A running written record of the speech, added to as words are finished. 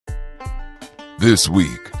This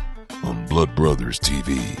week on Blood Brothers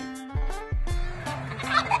TV.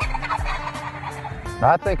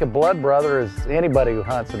 I think a blood brother is anybody who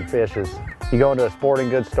hunts and fishes. You go into a sporting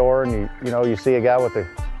goods store and you see a guy with a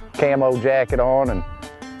camo jacket on and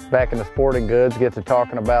back in the sporting goods gets to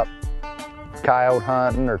talking about coyote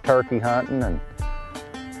hunting or turkey hunting, and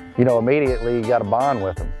immediately you got a bond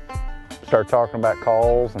with him. Start talking about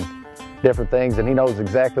calls and different things, and he knows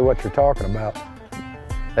exactly what you're talking about.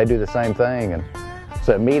 They do the same thing, and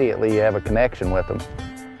so immediately you have a connection with them.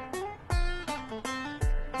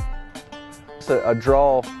 A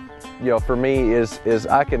draw, for me is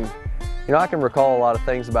I can recall a lot of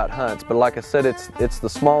things about hunts, but like I said, it's the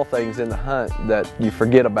small things in the hunt that you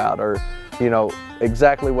forget about, or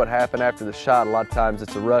exactly what happened after the shot. A lot of times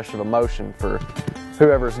it's a rush of emotion for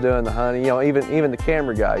whoever's doing the hunting. Even the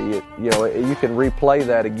camera guy. You can replay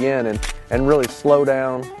that again and really slow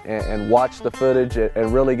down and watch the footage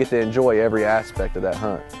and really get to enjoy every aspect of that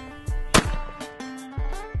hunt.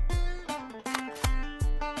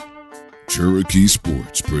 Cherokee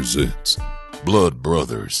Sports presents Blood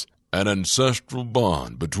Brothers, an ancestral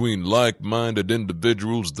bond between like-minded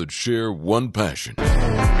individuals that share one passion.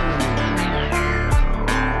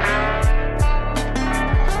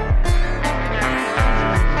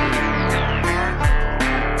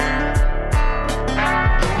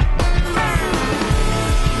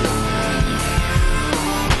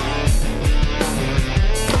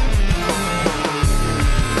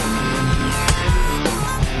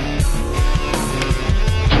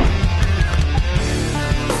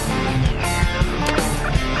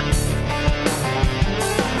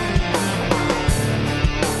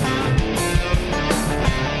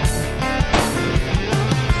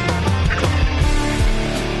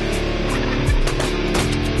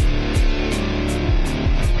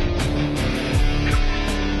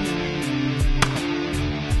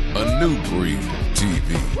 New Breed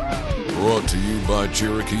TV, brought to you by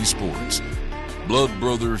Cherokee Sports. Blood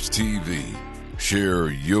Brothers TV, share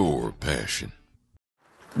your passion.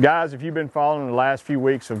 Guys, if you've been following the last few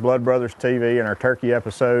weeks of Blood Brothers TV and our turkey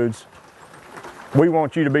episodes, we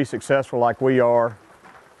want you to be successful like we are.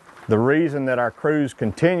 The reason that our crews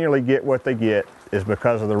continually get what they get is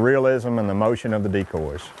because of the realism and the motion of the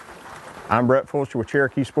decoys. I'm Brett Fulcher with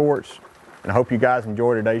Cherokee Sports, and I hope you guys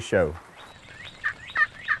enjoy today's show.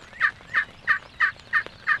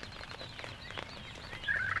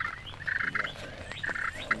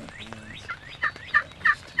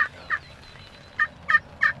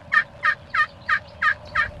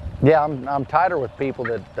 Yeah, I'm tighter with people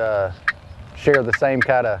that share the same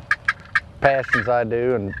kind of passions I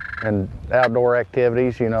do and outdoor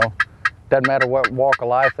activities, Doesn't matter what walk of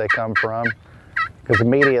life they come from, because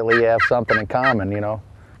immediately you have something in common,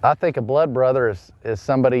 I think a blood brother is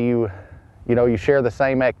somebody you share the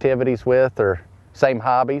same activities with or same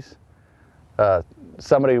hobbies.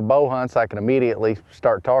 Somebody who bow hunts, I can immediately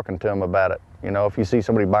start talking to them about it. If you see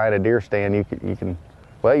somebody buying a deer stand, you can,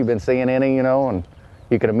 well, you've been seeing any, and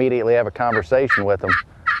you can immediately have a conversation with them,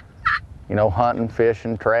 hunting,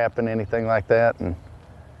 fishing, trapping, anything like that, and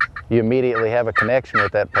you immediately have a connection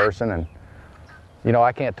with that person. And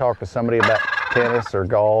I can't talk to somebody about tennis or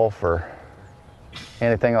golf or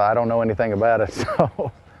anything. I don't know anything about it,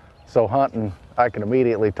 so hunting I can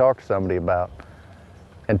immediately talk to somebody about.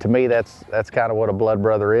 And to me, that's kind of what a blood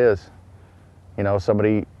brother is.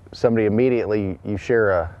 Somebody immediately you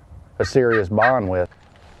share a serious bond with.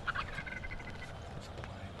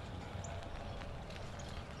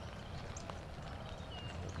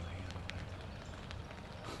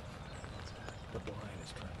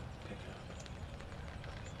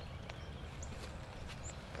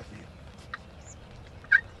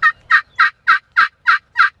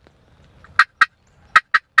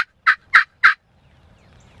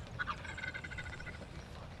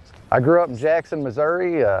 I grew up in Jackson,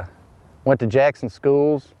 Missouri, went to Jackson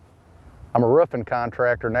schools. I'm a roofing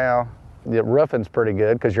contractor now. The roofing's pretty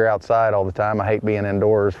good because you're outside all the time. I hate being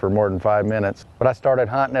indoors for more than 5 minutes. But I started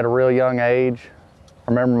hunting at a real young age.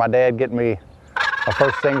 I remember my dad getting me my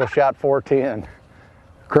first single shot 410,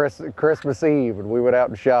 Christmas Eve, and we went out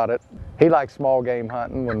and shot it. He liked small game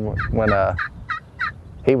hunting when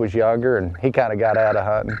he was younger, and he kind of got out of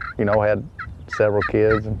hunting, had several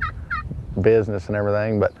kids and business and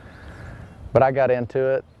everything, but I got into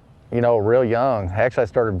it, real young. Actually, I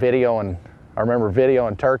started videoing. I remember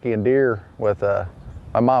videoing turkey and deer with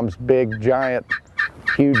my mom's big, giant,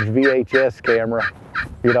 huge VHS camera,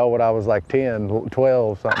 when I was like 10,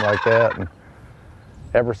 12, something like that. And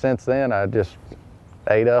ever since then, I just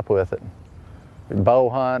ate up with it. Bow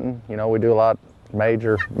hunting, we do a lot,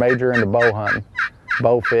 major into bow hunting.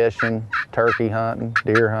 Bow fishing, turkey hunting,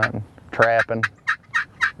 deer hunting, trapping,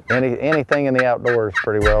 anything in the outdoors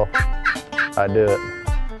pretty well, I do it.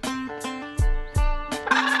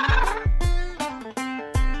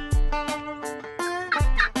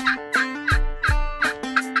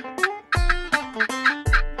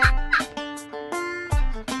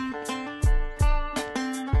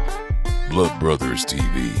 Blood Brothers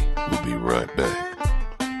TV will be right back.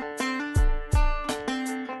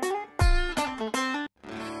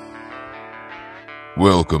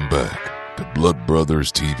 Welcome back to Blood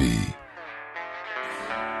Brothers TV.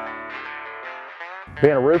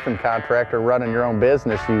 Being a roofing contractor, running your own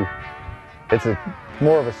business, it's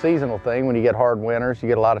more of a seasonal thing. When you get hard winters, you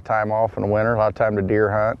get a lot of time off in the winter, a lot of time to deer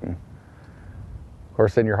hunt. And of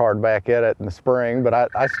course, then you're hard back at it in the spring, but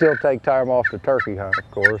I still take time off to turkey hunt, of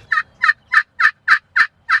course.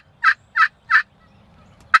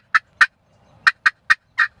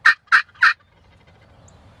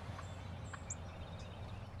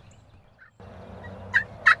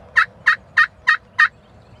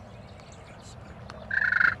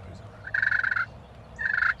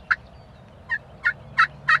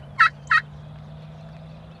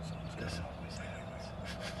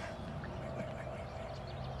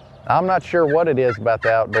 I'm not sure what it is about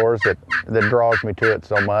the outdoors that draws me to it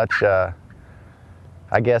so much. I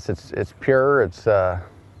guess it's pure, it's the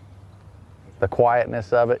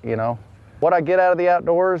quietness of it, you know. What I get out of the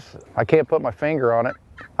outdoors, I can't put my finger on it.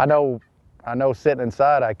 I know sitting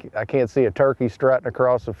inside, I can't see a turkey strutting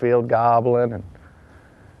across the field, gobbling and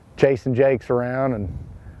chasing jakes around, and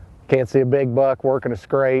can't see a big buck working a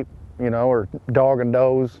scrape, you know, or dogging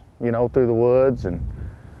does, you know, through the woods. And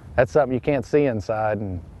that's something you can't see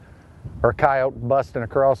inside. Or a coyote busting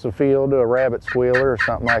across the field to a rabbit squealer or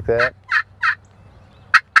something like that.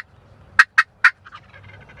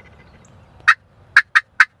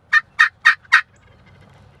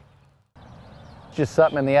 It's just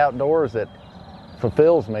something in the outdoors that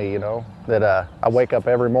fulfills me, you know, that I wake up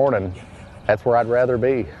every morning, that's where I'd rather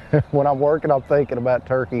be. When I'm working, I'm thinking about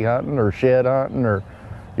turkey hunting or shed hunting or,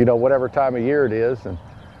 you know, whatever time of year it is. And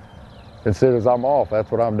as soon as I'm off, that's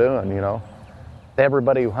what I'm doing, you know.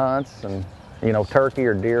 Everybody who hunts, and you know, turkey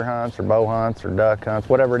or deer hunts or bow hunts or duck hunts,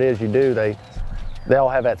 whatever it is you do, they all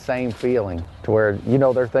have that same feeling to where, you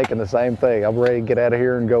know, they're thinking the same thing. I'm ready to get out of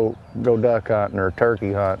here and go duck hunting or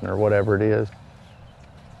turkey hunting or whatever it is.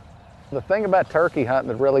 The thing about turkey hunting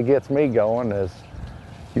that really gets me going is,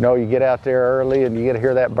 you know, you get out there early and you get to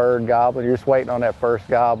hear that bird gobbling. You're just waiting on that first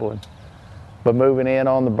gobbling, but moving in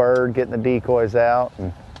on the bird, getting the decoys out,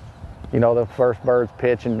 and you know, the first bird's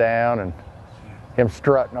pitching down and him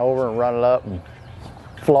strutting over and running up and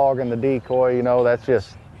flogging the decoy, you know, that's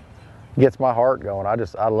just gets my heart going.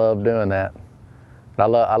 I love doing that. I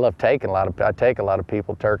love taking I take a lot of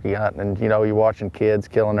people turkey hunting, and you know, you're watching kids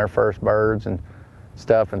killing their first birds and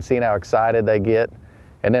stuff and seeing how excited they get.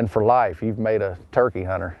 And then for life, you've made a turkey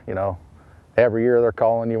hunter, you know. Every year they're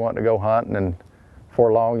calling you wanting to go hunting, and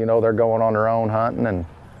before long, you know, they're going on their own hunting, and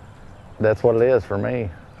that's what it is for me.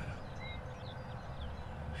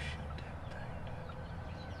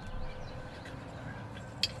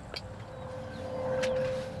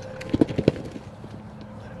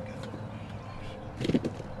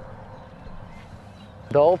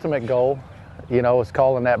 The ultimate goal, you know, is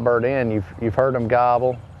calling that bird in. You've heard him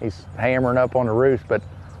gobble. He's hammering up on the roost, but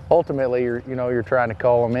ultimately, you're trying to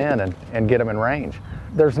call him in and get him in range.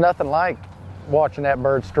 There's nothing like watching that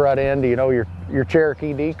bird strut into, you know, your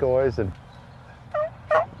Cherokee decoys. And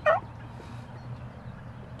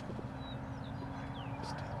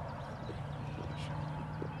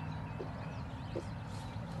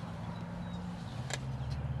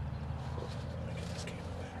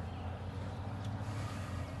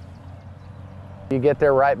you get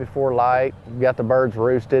there right before light, you got the birds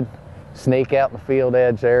roosted, sneak out in the field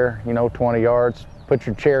edge there, you know, 20 yards, put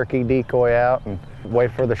your Cherokee decoy out and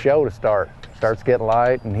wait for the show to start. Starts getting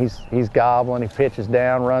light and he's gobbling, he pitches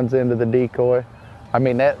down, runs into the decoy. I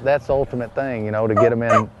mean, that's the ultimate thing, you know, to get him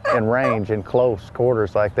in range, in close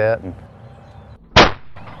quarters like that. And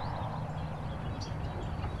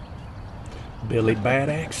Billy Bad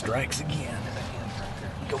Axe strikes again.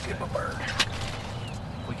 Go get my bird.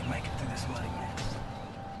 We can make it through this muddy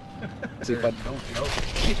mess. See if I don't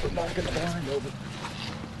keep her marking the blind over.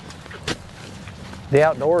 The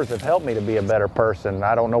outdoors have helped me to be a better person.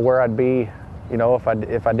 I don't know where I'd be, you know, if I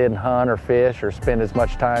didn't hunt or fish or spend as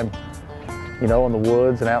much time, you know, in the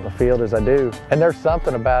woods and out in the field as I do. And there's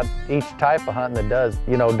something about each type of hunting that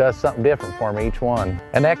does something different for me, each one.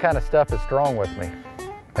 And that kind of stuff is strong with me.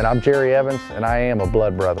 And I'm Jerry Evans, and I am a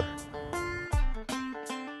blood brother.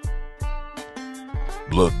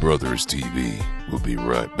 Blood Brothers TV will be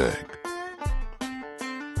right back.